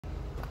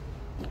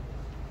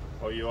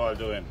How you all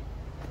doing?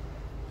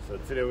 So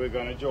today we're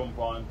gonna jump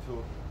on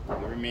to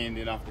the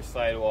remaining of the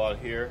sidewall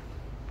here.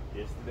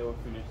 Yesterday we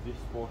finished this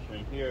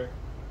portion here.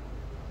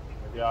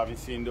 If you haven't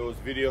seen those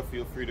videos,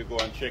 feel free to go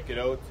and check it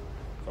out.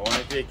 So I want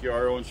to take you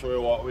around, show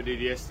you what we did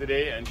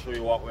yesterday and show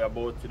you what we're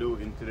about to do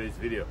in today's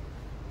video.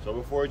 So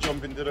before we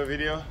jump into the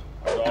video,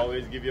 as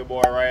always, give your boy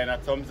Ryan a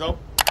thumbs up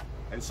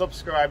and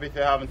subscribe if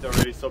you haven't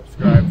already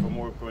subscribed for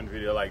more current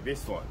video like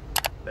this one.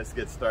 Let's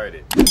get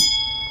started.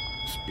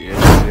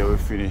 Yesterday we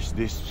finished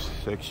this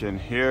section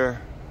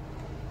here.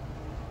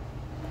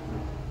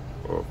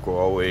 We'll go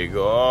away,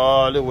 go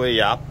all the way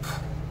up.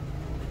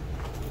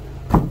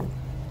 So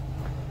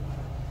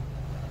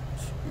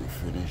we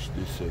finished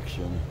this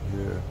section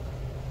here.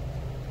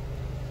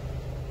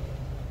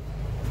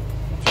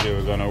 Today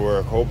we're gonna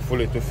work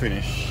hopefully to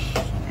finish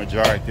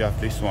majority of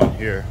this one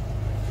here.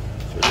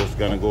 So we're just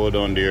gonna go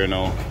down there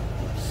now,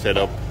 set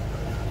up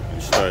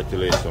and start to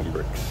lay some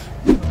bricks.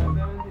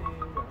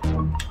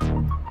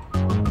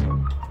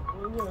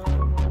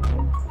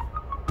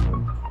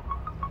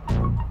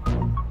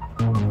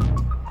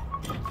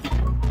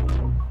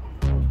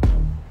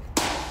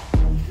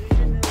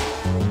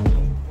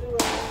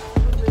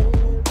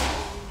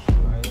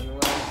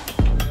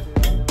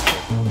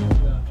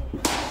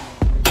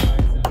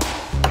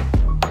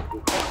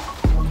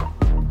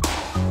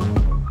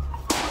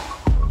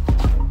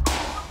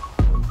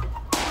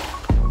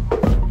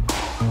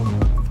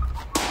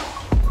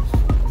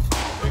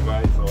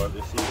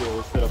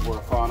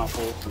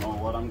 Now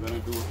what I'm going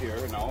to do here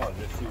now, as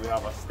you see we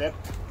have a step.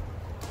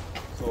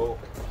 So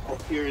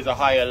up here is a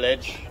higher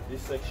ledge.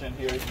 This section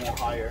here is more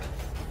higher.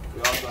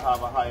 We also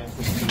have a higher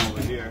section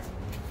over here.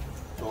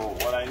 So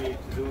what I need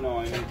to do now,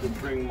 I need to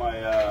bring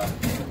my,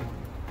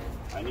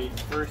 I need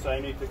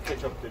to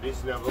catch up to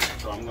this level.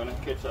 So I'm going to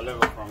catch a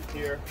level from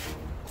here,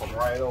 come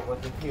right over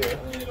to here.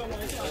 And I'm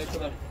going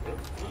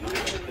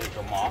to take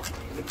a mark.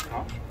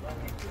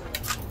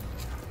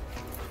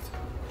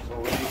 So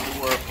we need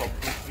to work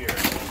up to here.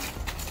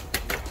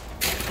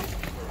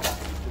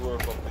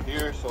 Work up to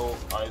here. So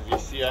as you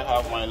see, I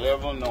have my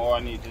level. Now I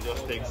need to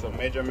just take some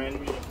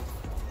measurements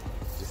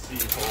to see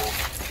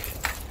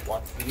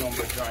what's the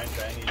number joint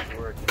I need to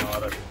work in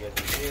order to get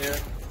to here.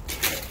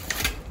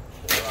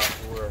 So we'll have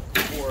to work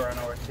 4 on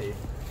our tape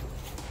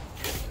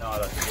in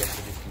order to get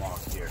to this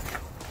mark here.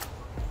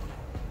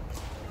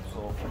 So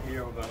from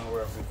here we're going to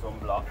work with some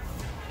blocks.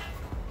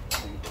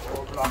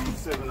 Our block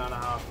is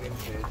 7.5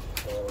 inches.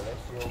 So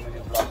let's see how many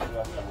blocks we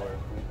have to work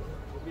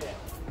with. Yeah.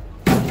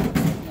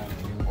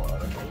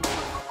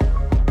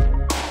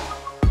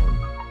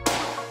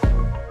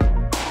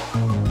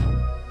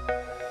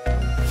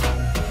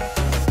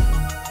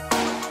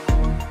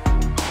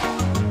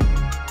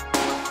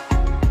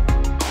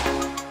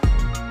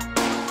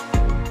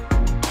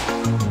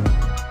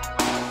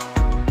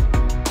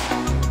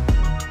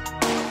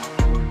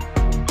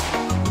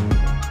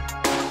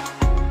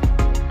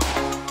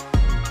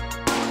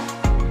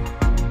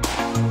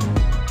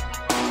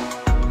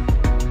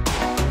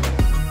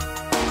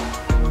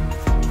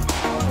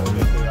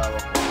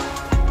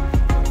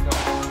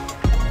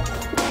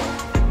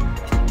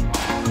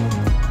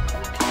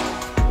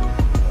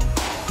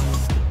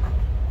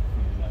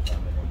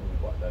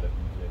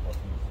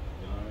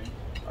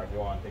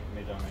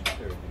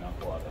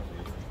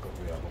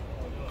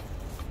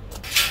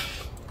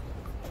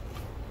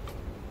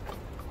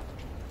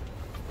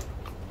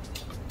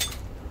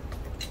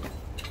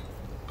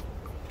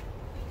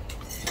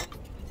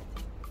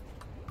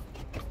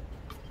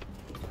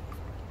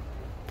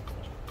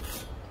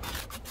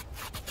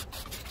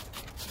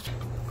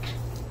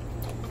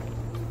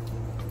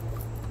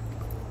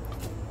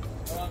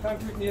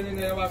 Concrete nail in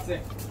there, what's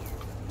it?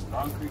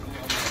 Concrete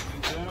nail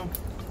in there?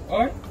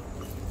 Alright?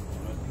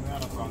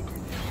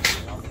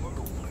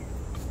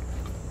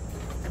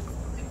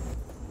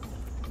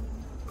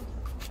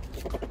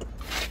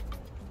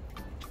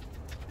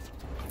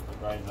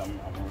 Guys, I'm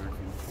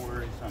working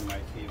 4 on my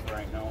tape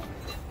right now.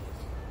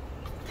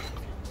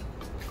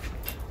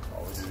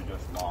 All we do is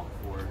just mark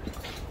 4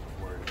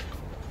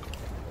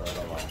 right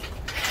along.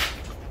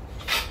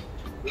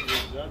 Is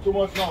that too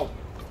much now?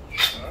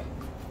 Alright.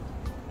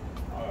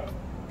 Alright.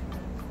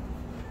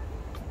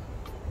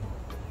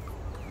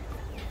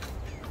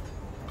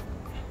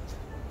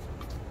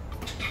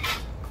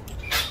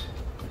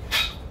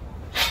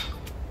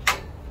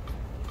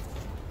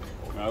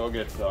 Now we'll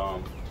get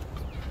some.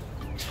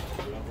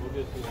 We'll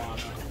get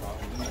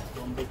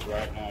some bits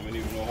right now. I don't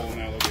even know how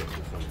now we'll get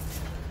to some.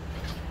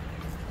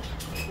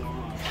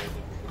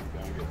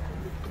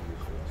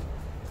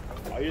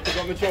 Are you to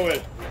come and show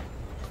it?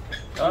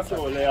 That's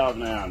how they have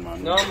now,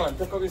 man. No, man.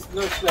 Take up this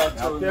blood clot.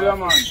 Tell you,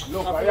 man.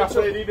 Look, I have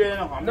to eat there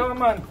now. No,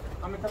 man.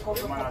 I'm going to take up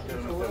the man.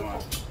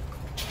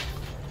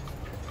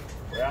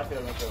 Where are you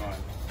telling me, man?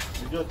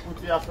 You just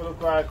put your to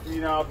look right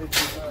clean off it.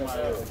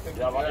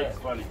 You have an X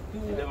funny.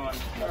 Yeah, man.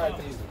 Alright,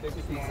 easy. Take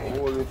it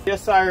easy.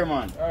 Yes, sorry,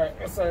 man. Alright,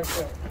 yes, sir.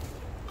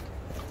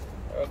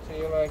 I'll tell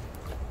you like,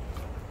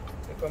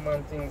 take a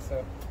man thing,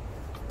 sir.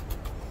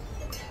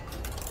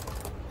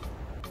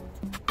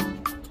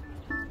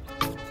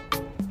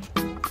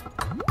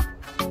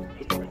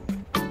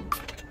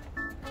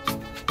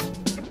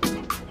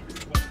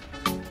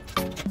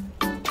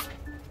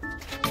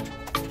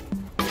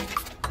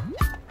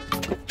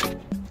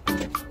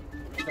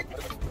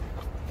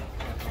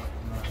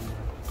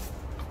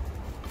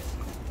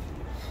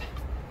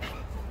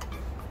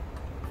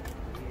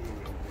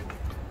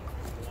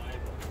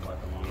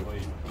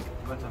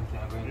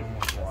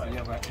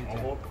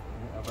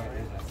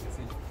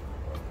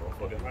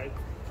 for the height.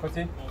 Cut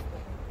it.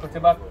 Cut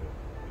it back.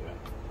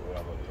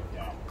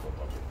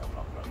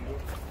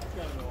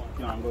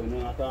 Can't go in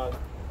at all.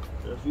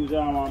 Just use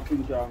your arm and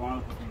pinch off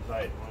and put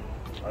inside.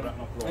 I don't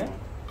know flow, man.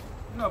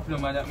 No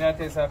plumb, man. May I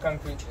taste a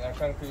concrete that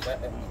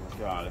there.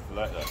 Yeah, it's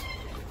like that.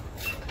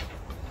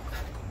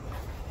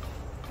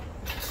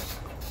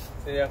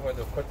 So you have to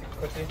do cut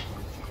it.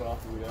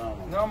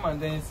 No man,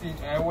 then you see,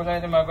 I would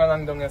like them to go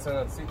along down there so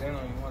that sit there, you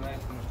want like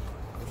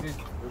you see?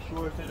 You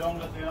sure if you don't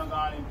let you not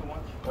going in too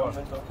much? What?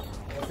 You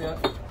see that?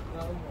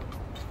 No.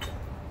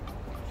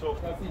 So,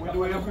 we do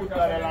you put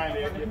that line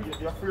there,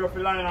 you're free of the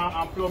line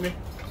and plumb it.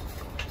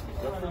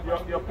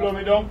 You plumb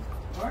it down?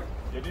 What?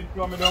 You did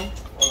plumb it down?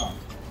 Hold on.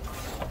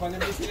 Upon the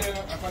brick there,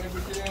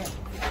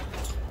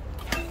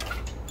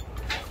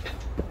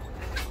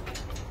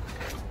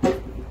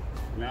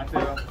 May I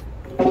tell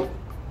you,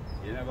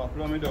 you never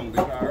plumb it down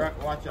because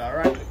watch out,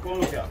 right? Come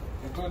look here.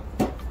 You good?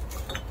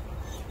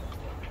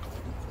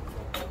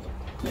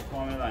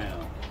 Plumb the line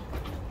now.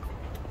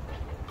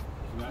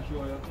 May I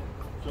show you?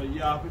 So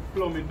you have to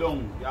plumb it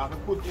down. You have to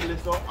put in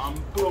this up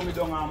and plumb it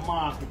down and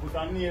mark it. Put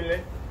a nail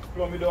there,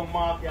 plumb it down,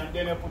 mark it, and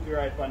then you put it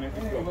right on it.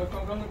 Yeah, but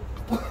come look.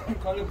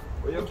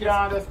 But you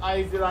can't just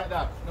eyes it like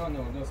that. No,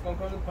 just come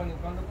look on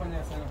it, come look on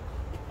yourself.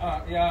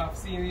 Ah, yeah, I've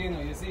seen you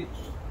know, you see?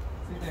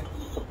 See there?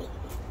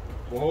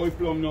 But how you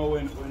plumb now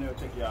when you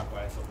take your off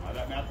or something?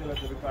 That may I tell you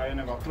because you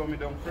never plumb it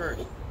down first.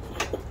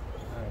 Alright,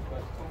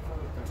 but come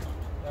look.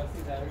 That's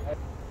it,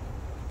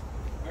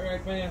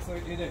 alright, man, so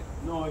you did.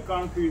 No, a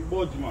concrete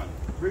budge, man.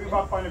 Bring it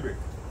back on the brick.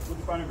 Put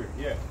it on the brick,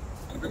 yeah.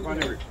 Put it on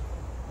the brick.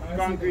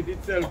 Concrete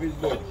itself is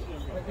budge.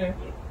 Okay.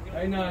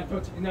 I not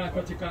touch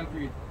the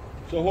concrete.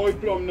 So how you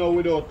plumb now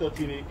without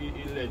touching it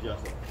ledge or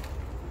something?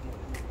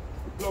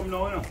 You plumb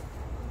now, you know?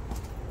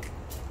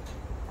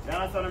 You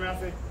understand what I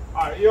say?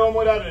 Alright, you know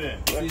what I do then?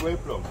 That's where you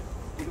plumb.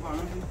 Put it on,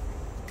 see?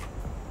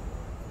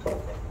 You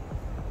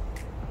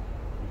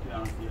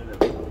can't see a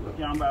level. You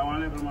can't buy one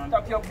level, man.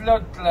 Stop your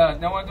blood clot.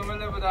 Now what do we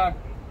live with that?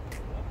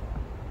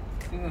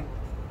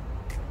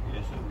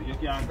 Yes, so you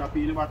can't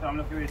copy the bottom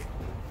of it.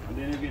 And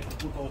then you get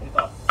to put out the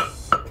top.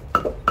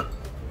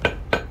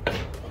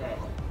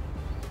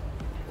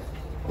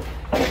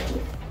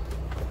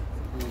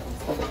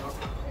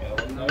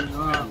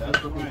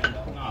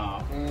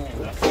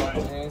 That's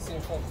fine.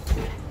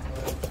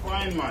 That's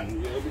fine, man.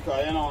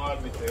 Because you know how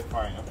to say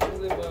fine.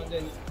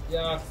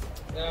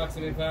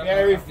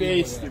 Very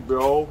tasty,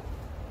 bro.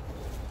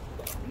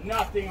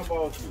 Nothing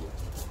about you.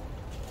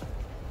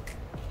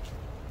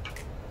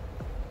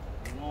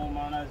 No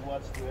man has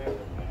watched you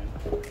ever, man.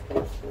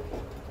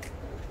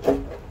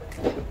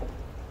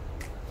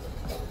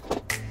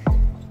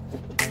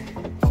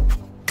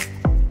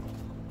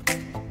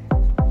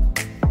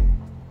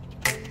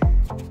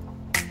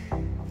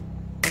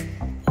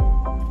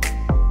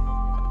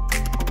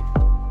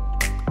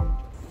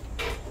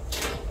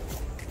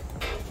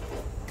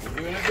 You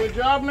doing a good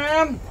job,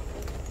 man?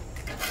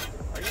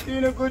 Are you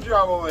doing a good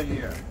job over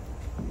here?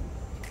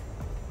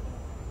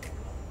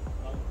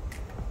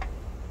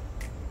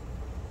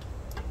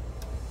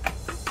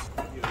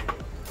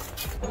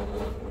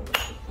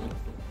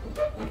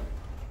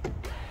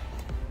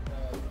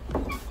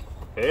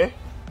 Hey?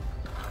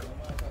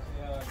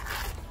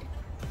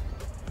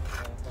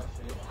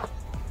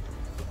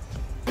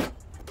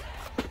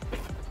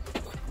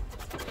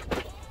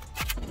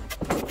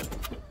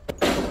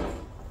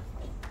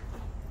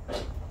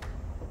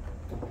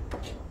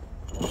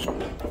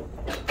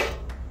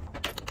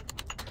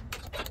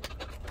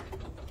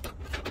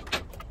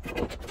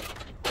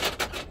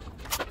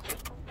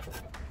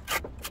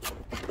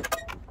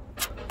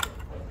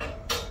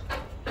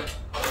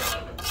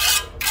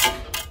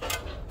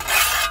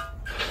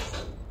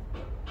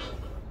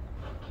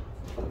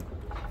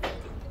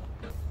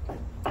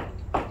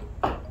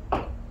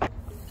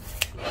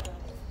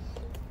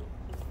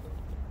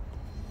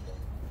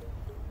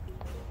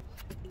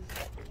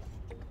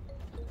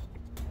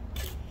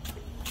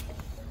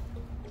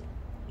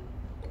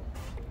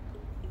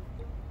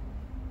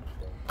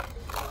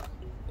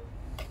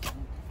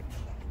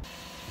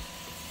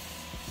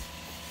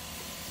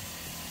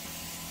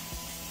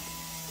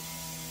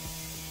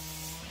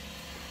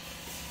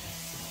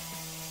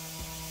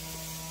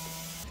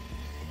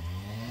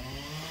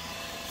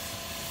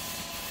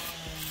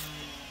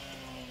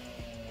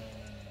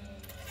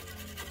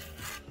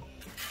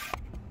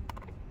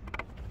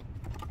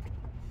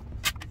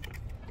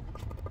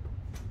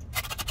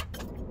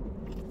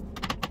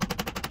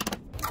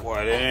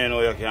 Boy, they ain't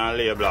know you can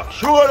lay block.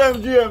 Show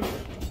them, James!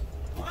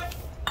 What?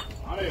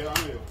 I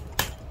know.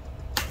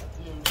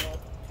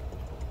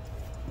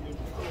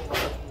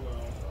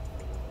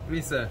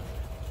 Lisa,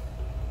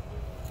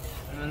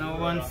 I know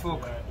one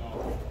fuck.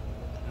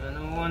 I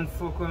know one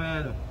fuck what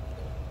I do.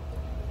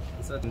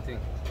 Certain thing.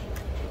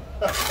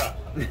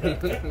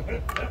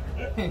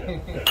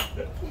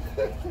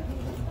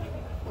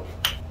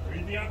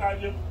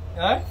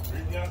 Huh?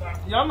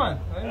 Yeah, man.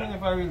 I mean,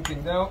 if I real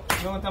thing. The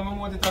only time I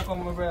want it to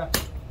come over here.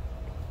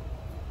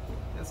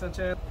 That's such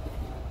a.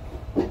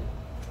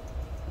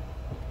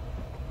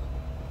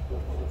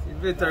 See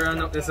better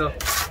run up this up.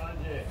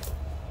 Sanjay.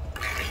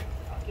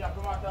 Aqui é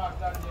pra matar,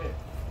 Sanjay.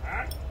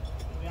 Hã?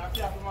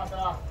 Aqui é pra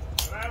matar.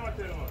 Vai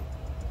matar, mano.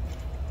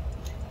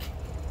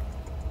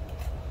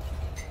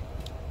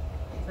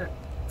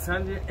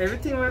 Sanjay,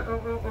 everything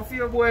of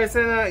your boy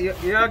say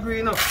you agree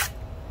enough.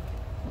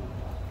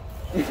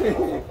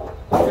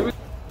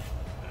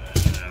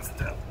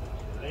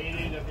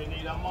 Ladies, if you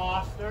need a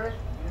master,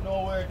 you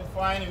know where to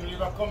find him. Leave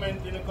a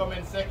comment in the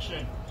comment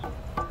section.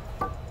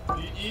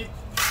 Do you eat?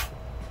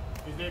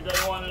 Is they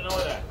gonna want to know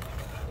that?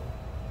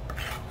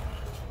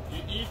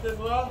 You eat as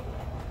well?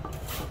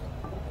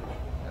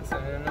 That's I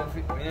don't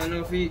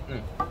know if eat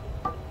no.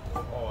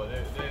 Oh,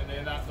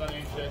 they're not gonna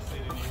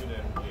interested in you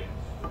then, James.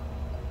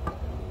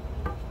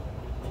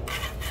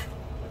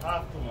 You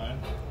have to, man.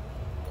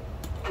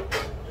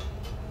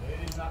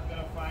 Ladies not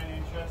gonna find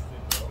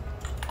interested, bro.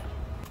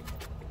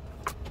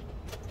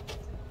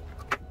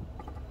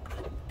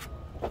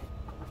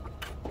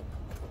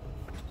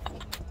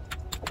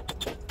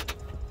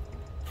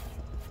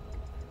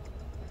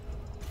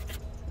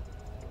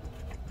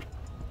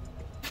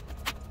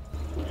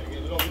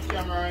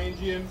 Camera in,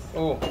 James.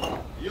 Oh.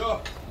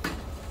 Yo.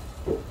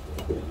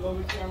 Love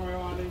the camera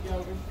on and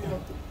girl can feel.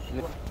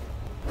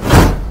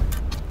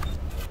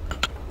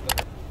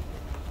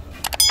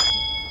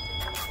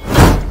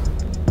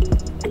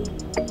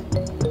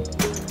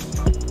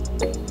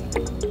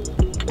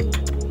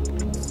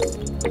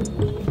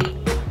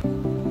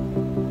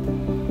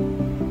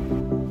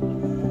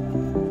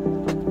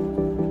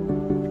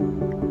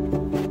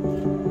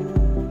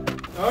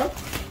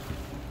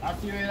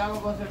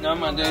 No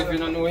man, if you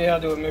don't know what you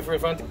do with me for a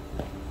fan.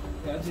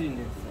 You're a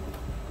genius.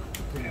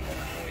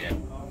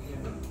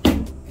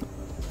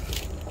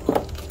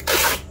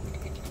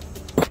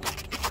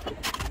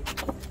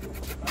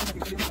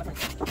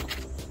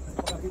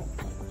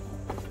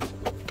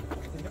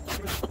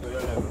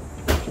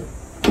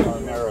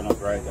 Mirror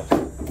not right.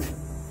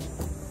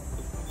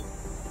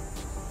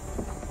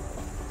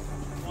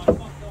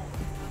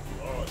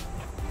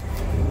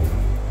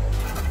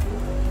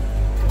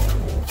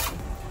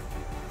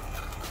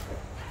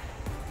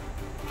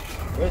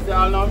 Yes,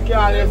 I know you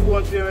can't lay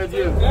stone to you,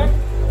 James.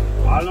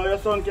 I know your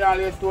son can't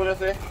lay stone, you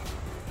say.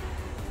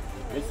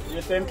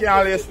 You say him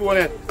can't lay stone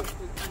it.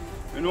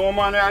 You know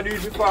man, I do it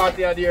for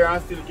 40 a year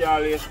and still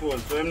can't lay stone,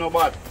 so him no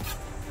bad.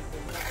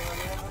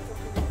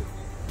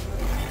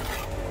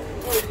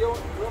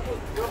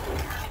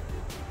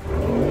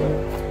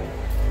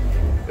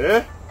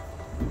 Eh?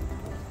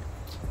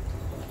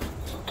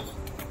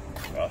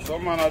 Yeah,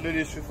 some man I do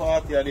this for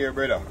 40 a year,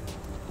 brother.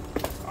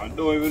 I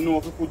don't even know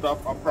if you put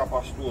up a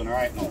proper stone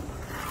right now.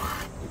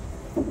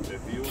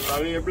 If you use a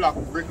lay black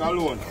brick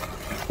alone,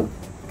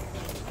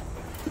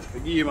 you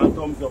give him a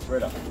thumbs up,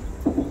 brother.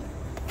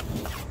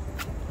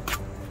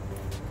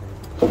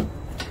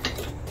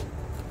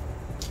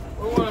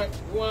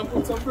 You want to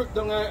put some brick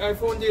down a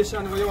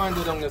foundation where you want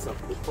to do down there, sir?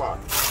 Which part?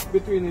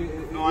 Between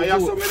the no,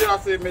 yes, so I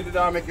say I did make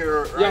it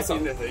right yes,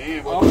 in this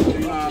thing, but no,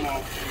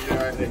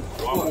 right there.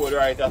 One board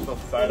right that's the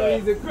side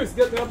of it. Chris,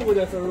 get me a board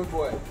that's a road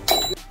boy.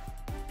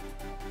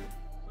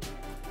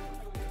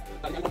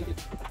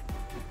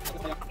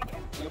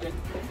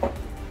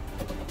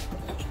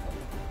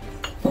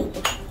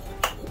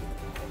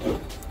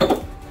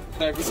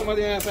 Like, if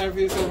somebody else have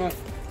you, so man.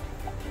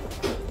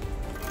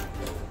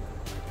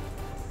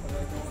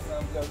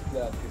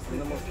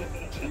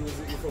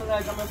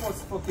 Like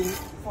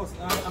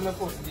I'm a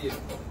first deal.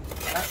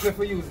 That's where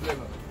for use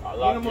level.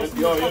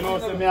 You know,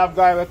 say me have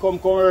guy will come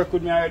work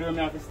with me already when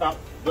me have to stop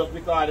just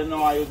because they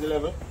know I use the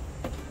level.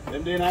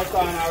 Them day I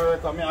can't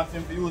work and me ask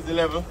him to use the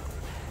level.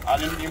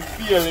 And him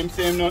feel him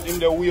say him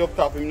the way up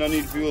top, him no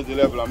need to use the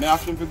level. And me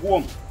ask him to go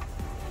home.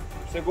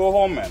 He say go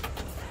home, man.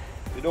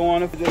 You don't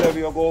want to do the level,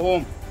 you go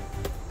home.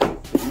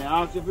 Me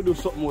ask you to do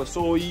something was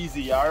so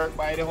easy, you work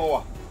by the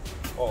hour.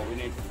 Oh, we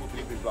need to put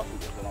liquid block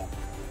with this now.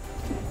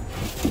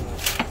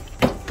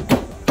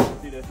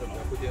 See this now?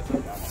 Put this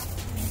on.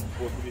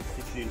 Supposed to be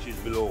 6 inches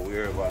below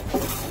wherever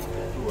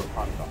floor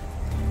contact.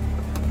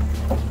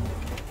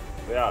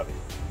 We have it.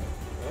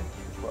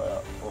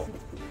 Yeah? Oh.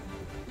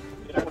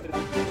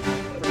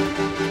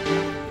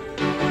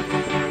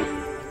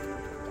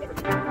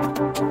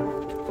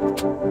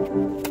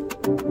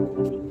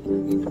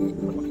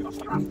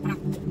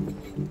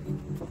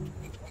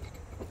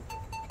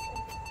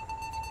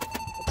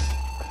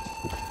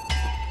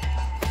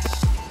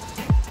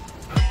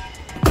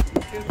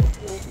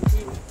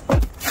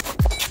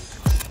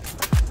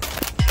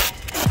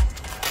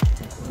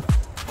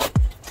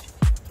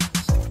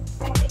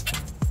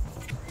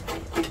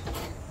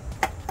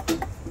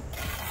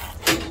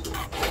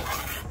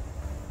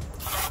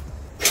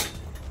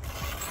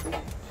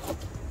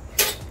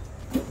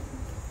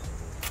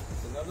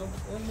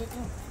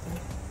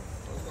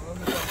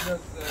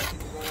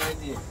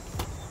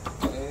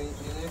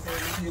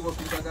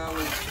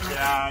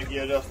 Yeah,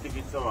 you just stick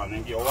it on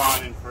and get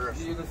warning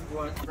first. You just go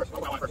on.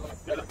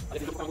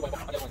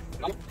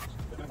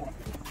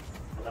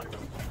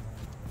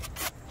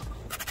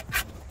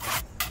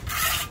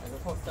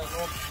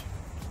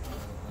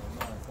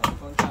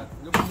 Contact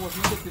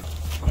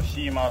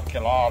Mashima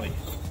Kelali.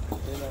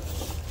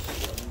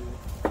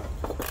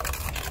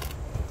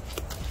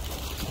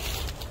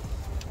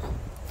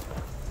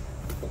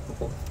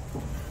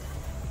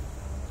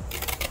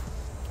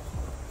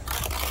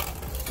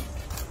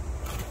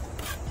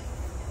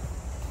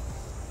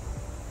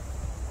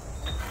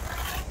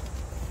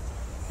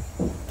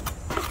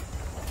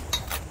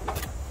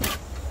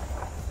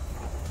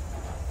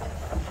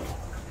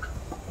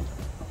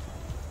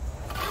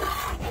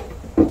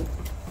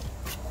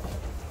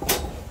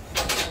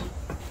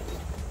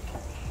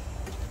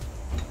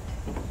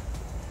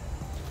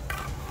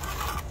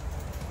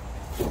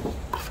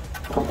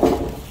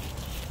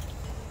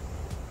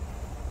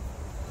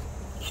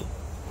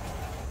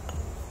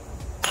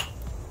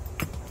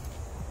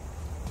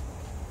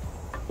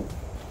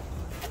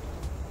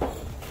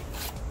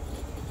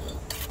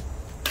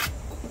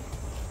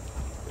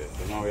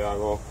 Now we are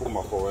going to come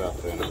back over here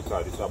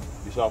because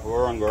this have to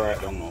run go right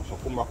down now. So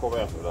come back over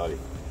here, so daddy. You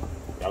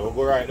have to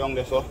go right down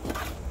there, so.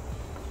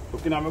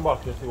 Looking at my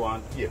box, you see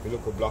one tape, you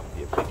look at black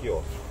tape, take you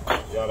off.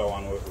 The other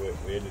one we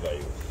did I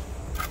use.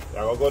 You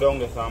have to go down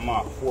there and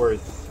mark 4s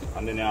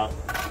and then you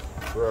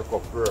work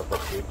up to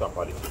the top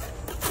of it.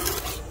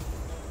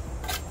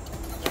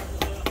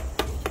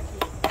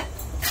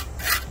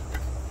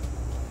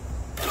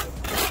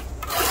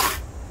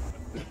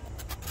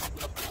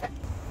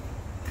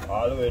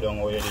 All the way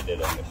down where you did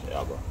down there, so you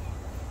go.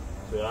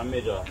 So you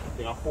measure,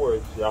 thing of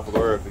 4s, you have to go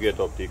work to get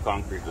up to the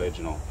concrete ledge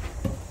now.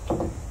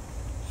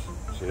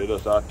 So you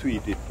just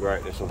tweet it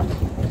right there, so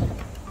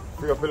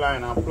free up the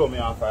line and plumb it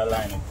off our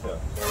line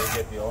itself. So you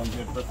get the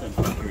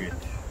 100% accurate.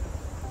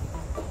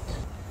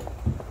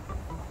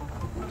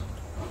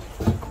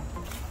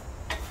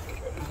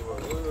 Do a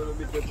little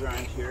bit of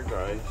joint here,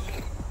 guys.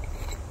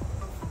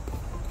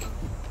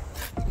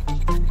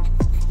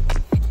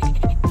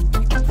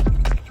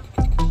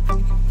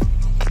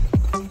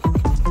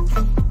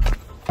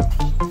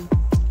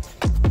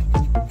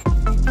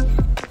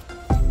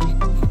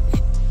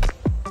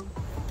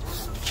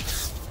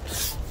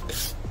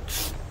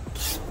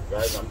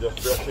 Guys, I'm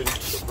just brushing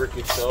the brick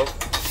itself.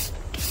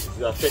 This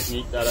is a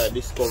technique that I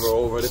discovered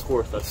over the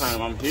course of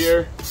time I'm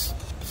here,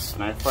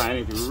 and I find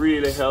it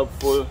really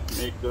helpful.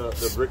 Make the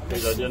brick,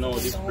 because you know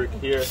this brick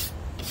here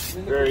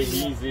very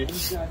easy.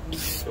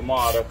 The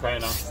mortar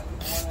kind of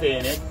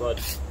stain it, but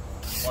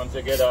once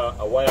you get a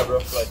wire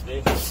brush like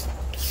this,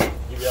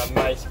 give you a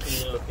nice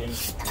clean looking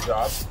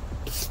job.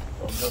 So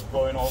I'm just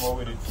going over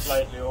with it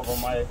slightly over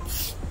my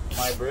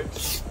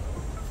bricks.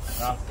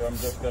 And after I'm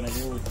just gonna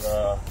use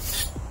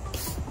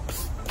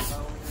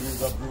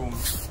a broom to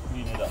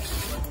clean it up.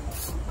 So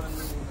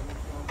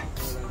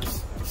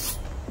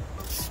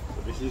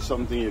this is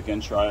something you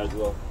can try as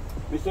well.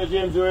 Mr.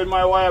 James, you're in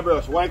my wire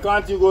brush. Why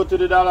can't you go to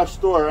the dollar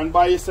store and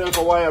buy yourself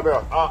a wire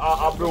brush?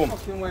 A broom.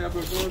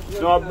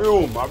 No, a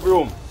broom.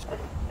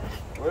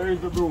 Where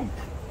is the broom?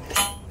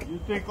 You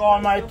take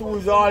all my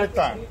tools all the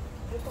time.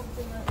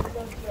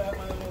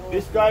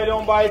 This guy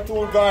don't buy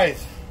tools,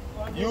 guys.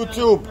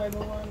 YouTube.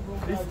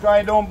 This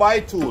guy don't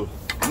buy tools.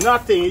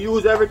 Nothing. He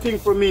use everything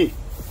for me.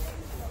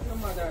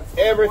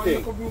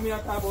 Everything.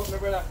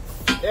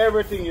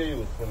 Everything you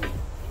use for me.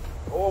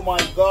 Oh my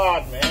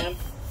God, man.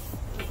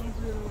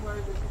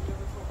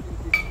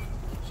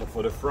 So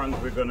for the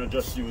front, we're gonna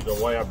just use a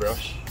wire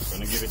brush. We're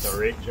gonna give it a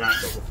rake joint,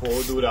 but before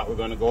we do that, we're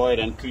gonna go ahead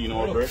and clean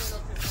our bricks.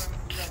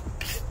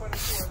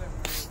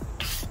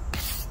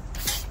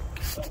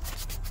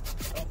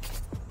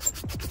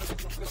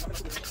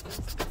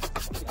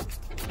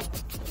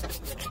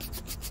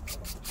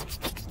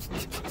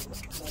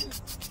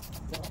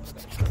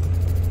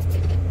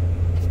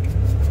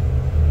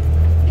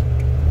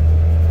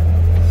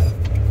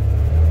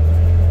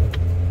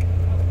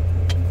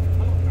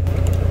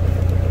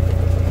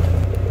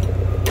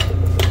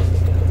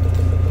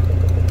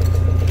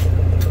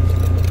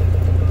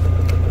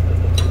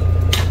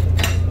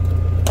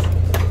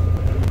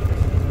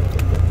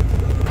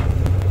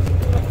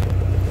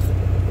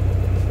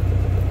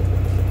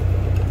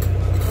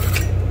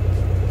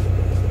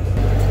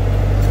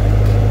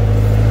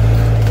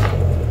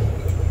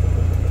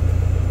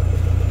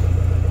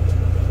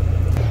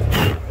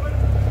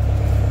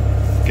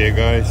 Okay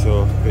guys,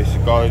 so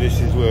basically this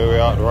is where we're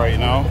at right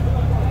now.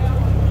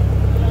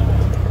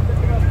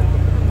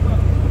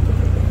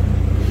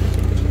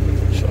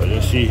 So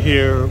you see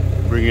here,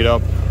 bring it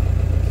up,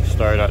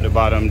 start at the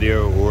bottom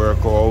there,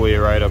 work our way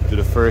right up to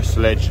the first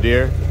ledge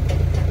there,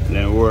 and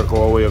then work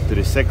our way up to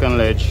the second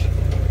ledge,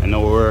 and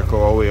then work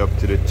our way up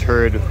to the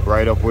third,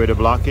 right up where the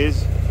block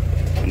is,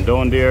 and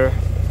down there.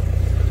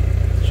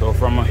 So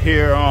from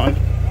here on,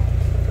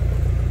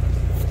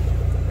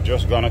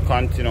 just gonna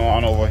continue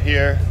on over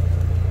here.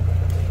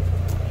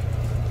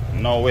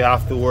 Now we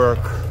have to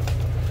work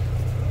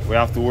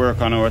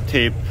on our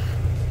tape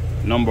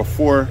number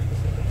 4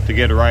 to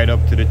get right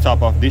up to the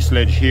top of this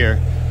ledge here.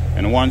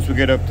 And once we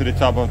get up to the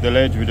top of the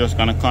ledge, we're just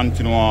gonna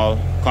continue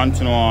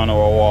on our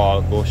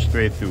wall, go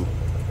straight through.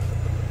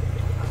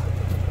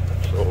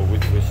 So we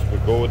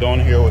go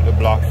down here with the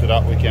block so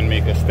that we can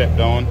make a step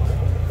down.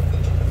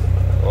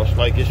 Just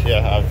like you should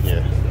have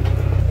here.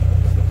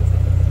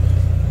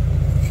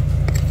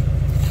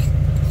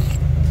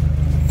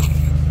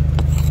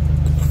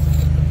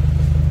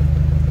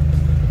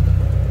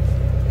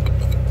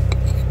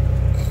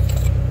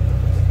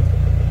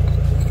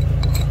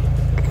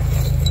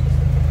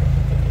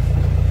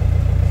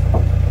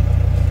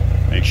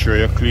 Make sure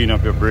you clean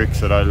up your brick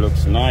so that it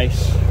looks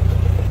nice.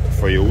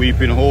 For your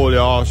weeping hole, you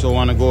also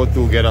want to go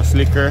to get a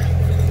slicker.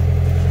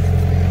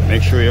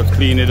 Make sure you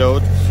clean it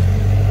out.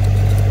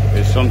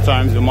 Because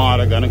sometimes the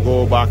mortar gonna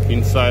go back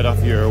inside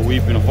of your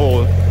weeping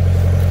hole.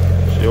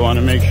 So you want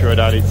to make sure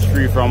that it's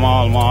free from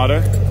all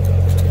mortar.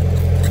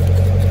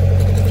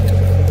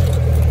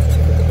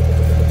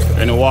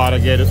 When the water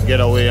get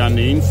away on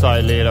the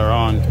inside later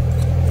on,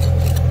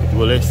 it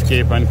will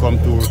escape and come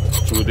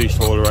through this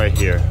hole right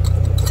here.